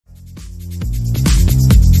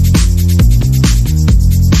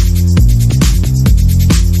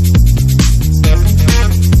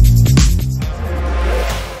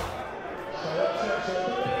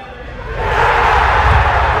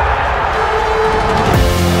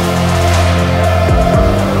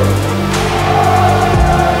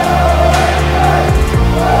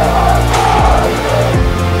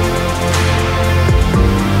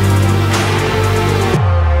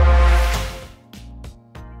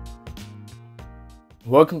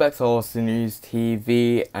Welcome back to Arsenal News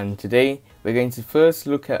TV, and today we're going to first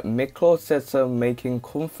look at Mikel Arteta making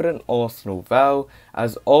confident Arsenal vow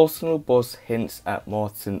as Arsenal boss hints at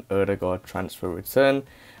Martin Odegaard transfer return,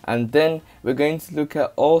 and then we're going to look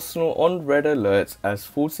at Arsenal on red alert as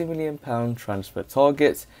 £40 million transfer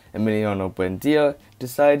target Emiliano Buendia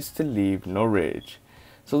decides to leave Norwich.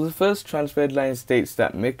 So the first transfer headline states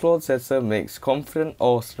that Mikel Arteta makes confident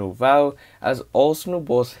Arsenal vow as Arsenal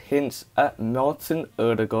boss hints at Martin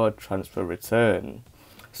Odegaard transfer return.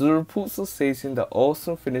 So the reports are stating that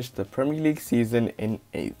Arsenal finished the Premier League season in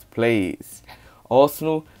 8th place.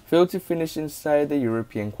 Arsenal failed to finish inside the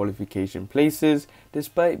European qualification places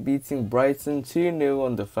despite beating Brighton 2-0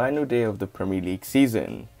 on the final day of the Premier League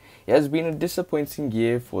season. It has been a disappointing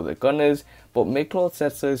year for the Gunners, but Mikel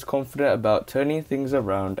Arteta is confident about turning things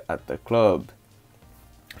around at the club.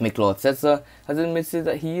 Mikel Arteta has admitted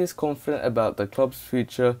that he is confident about the club's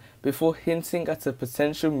future before hinting at a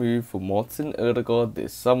potential move for Martin Odegaard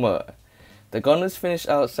this summer. The Gunners finished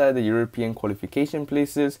outside the European qualification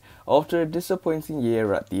places after a disappointing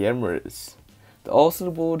year at the Emirates. The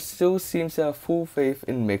Arsenal board still seems to have full faith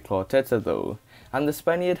in Mikel Arteta though, and the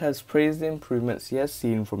Spaniard has praised the improvements he has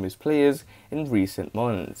seen from his players in recent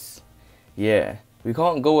months. "Yeah, we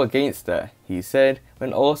can't go against that," he said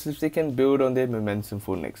when asked if they can build on their momentum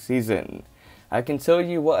for next season. "I can tell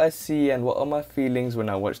you what I see and what are my feelings when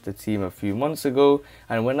I watched the team a few months ago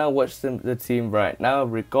and when I watch the team right now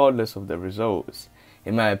regardless of the results.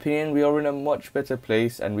 In my opinion, we are in a much better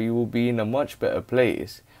place and we will be in a much better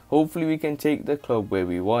place. Hopefully we can take the club where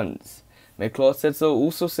we want." Mikel Arteta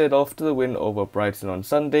also said after the win over Brighton on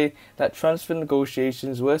Sunday that transfer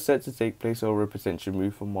negotiations were set to take place over a potential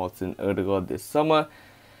move for Martin Odegaard this summer.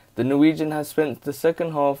 The Norwegian has spent the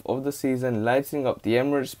second half of the season lighting up the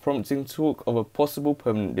Emirates, prompting talk of a possible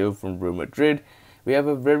permanent deal from Real Madrid. "We have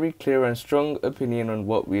a very clear and strong opinion on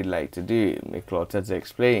what we'd like to do," Mikel Arteta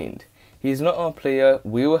explained. "He's not our player,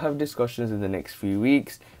 we will have discussions in the next few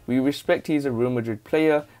weeks. We respect he's a Real Madrid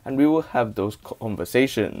player and we will have those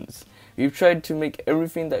conversations. We've tried to make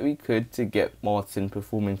everything that we could to get Martin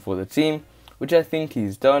performing for the team, which I think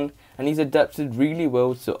he's done, and he's adapted really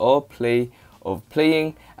well to our play of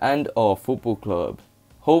playing and our football club.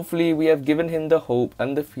 Hopefully we have given him the hope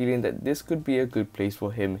and the feeling that this could be a good place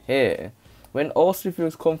for him here." When asked if he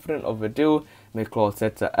was confident of a deal, Mikel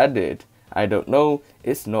Arteta added, "I don't know,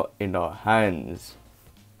 it's not in our hands."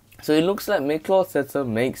 So it looks like Mikel Arteta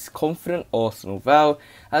makes confident Arsenal vow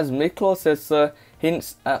as Mikel Arteta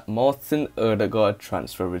hints at Martin Odegaard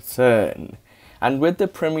transfer return. And with the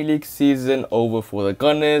Premier League season over for the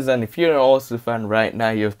Gunners, and if you're an Arsenal fan right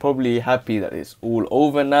now, you're probably happy that it's all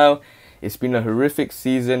over now. It's been a horrific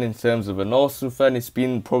season in terms of an Arsenal fan. It's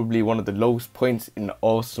been probably one of the lowest points in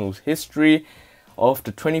Arsenal's history.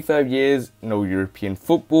 After 25 years, no European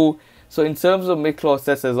football. So in terms of Mikel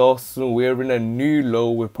Arteta's Arsenal, we're in a new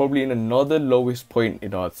low. We're probably in another lowest point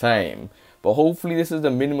in our time. But hopefully this is the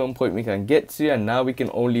minimum point we can get to, and now we can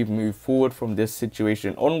only move forward from this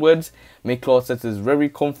situation onwards. Mikel Arteta is very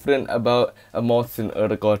confident about a Martin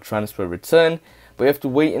Odegaard transfer return. But we have to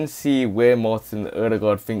wait and see where Martin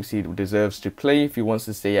Odegaard thinks he deserves to play, if he wants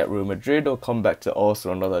to stay at Real Madrid or come back to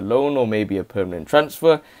Arsenal on another loan or maybe a permanent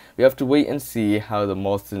transfer. We have to wait and see how the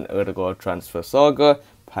Martin Odegaard transfer saga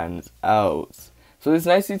pans out. So this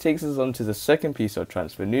nicely takes us on to the second piece of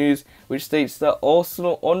transfer news, which states that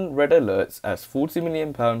Arsenal on red alert as £40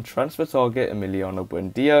 million transfer target Emiliano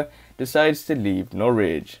Buendia decides to leave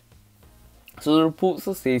Norwich. So the reports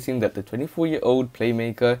are stating that the 24-year-old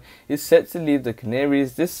playmaker is set to leave the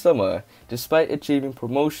Canaries this summer despite achieving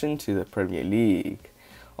promotion to the Premier League.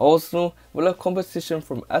 Arsenal will have competition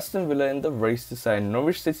from Aston Villa in the race to sign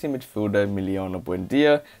Norwich City midfielder Emiliano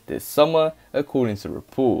Buendia this summer, according to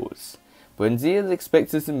reports. Buendia is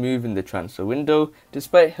expected to move in the transfer window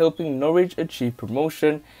despite helping Norwich achieve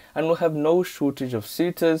promotion and will have no shortage of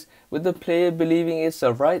suitors, with the player believing it's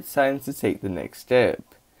the right time to take the next step.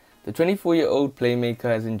 The 24-year-old playmaker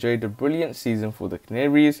has enjoyed a brilliant season for the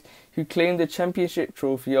Canaries, who claimed the championship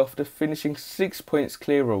trophy after finishing 6 points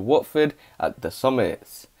clear of Watford at the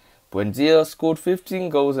summit. Buendia scored 15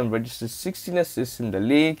 goals and registered 16 assists in the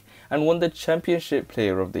league and won the Championship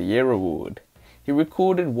Player of the Year award. He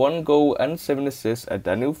recorded 1 goal and 7 assists as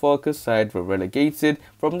Daniel Farke's side were relegated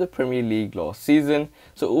from the Premier League last season,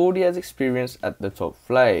 so already has experience at the top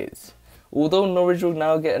flights. Although Norwich will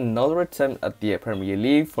now get another attempt at the Premier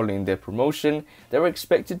League following their promotion, they are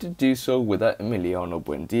expected to do so without Emiliano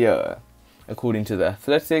Buendia. According to The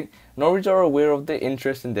Athletic, Norwich are aware of the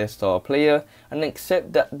interest in their star player and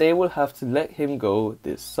accept that they will have to let him go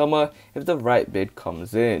this summer if the right bid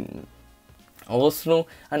comes in. Arsenal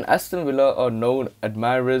and Aston Villa are known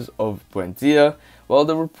admirers of Buendia, while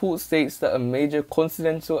the report states that a major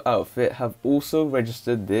continental outfit have also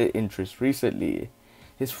registered their interest recently.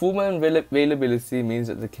 His former availability means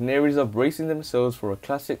that the Canaries are bracing themselves for a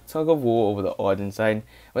classic tug-of-war over the Argentine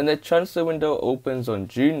when their transfer window opens on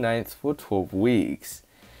June 9th for 12 weeks.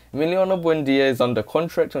 Emiliano Buendia is under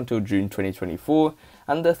contract until June 2024,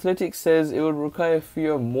 and The Athletic says it would require a fee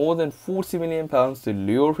of more than £40 million to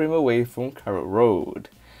lure him away from Carroll Road.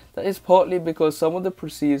 That is partly because some of the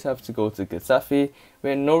proceeds have to go to Getafe,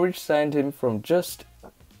 where Norwich signed him from just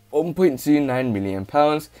 £1.29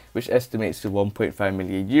 million, which estimates to €1.5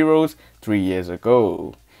 million 3 years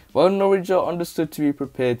ago. While Norwich are understood to be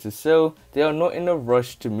prepared to sell, they are not in a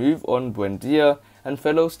rush to move on Buendia and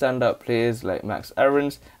fellow standout players like Max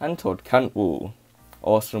Aarons and Todd Cantwell.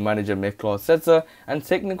 Arsenal manager Mikel Arteta and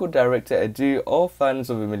technical director Edu are fans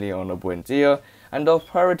of Emiliano Buendia and are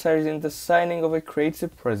prioritising the signing of a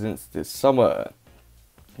creative presence this summer.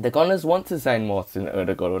 The Gunners want to sign Martin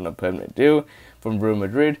Odegaard on a permanent deal from Real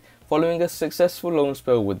Madrid following a successful loan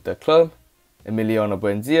spell with the club. Emiliano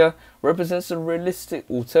Buendia represents a realistic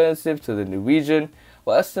alternative to the Norwegian,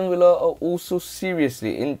 while Aston Villa are also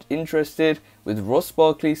seriously interested, with Ross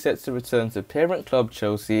Barkley set to return to parent club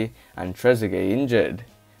Chelsea and Trezeguet injured.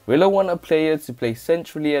 Villa want a player to play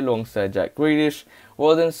centrally alongside Jack Grealish,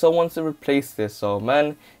 rather than someone to replace their star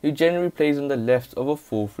man, who generally plays on the left of a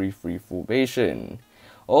 4-3-3 formation.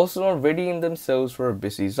 Arsenal are readying themselves for a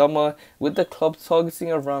busy summer, with the club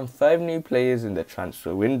targeting around 5 new players in the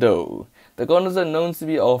transfer window. The Gunners are known to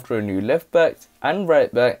be after a new left back and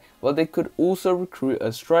right back, while they could also recruit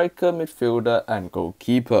a striker, midfielder and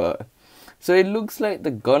goalkeeper. So it looks like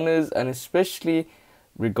the Gunners, and especially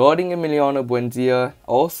regarding Emiliano Buendia,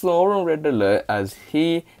 Arsenal are on red alert as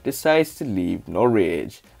he decides to leave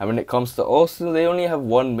Norwich. And when it comes to Arsenal, they only have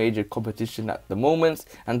one major competition at the moment,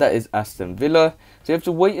 and that is Aston Villa. So you have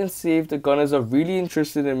to wait and see if the Gunners are really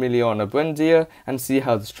interested in Emiliano Buendia and see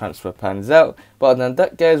how this transfer pans out. But other than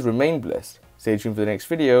that, guys, remain blessed. Stay tuned for the next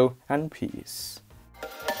video, and peace.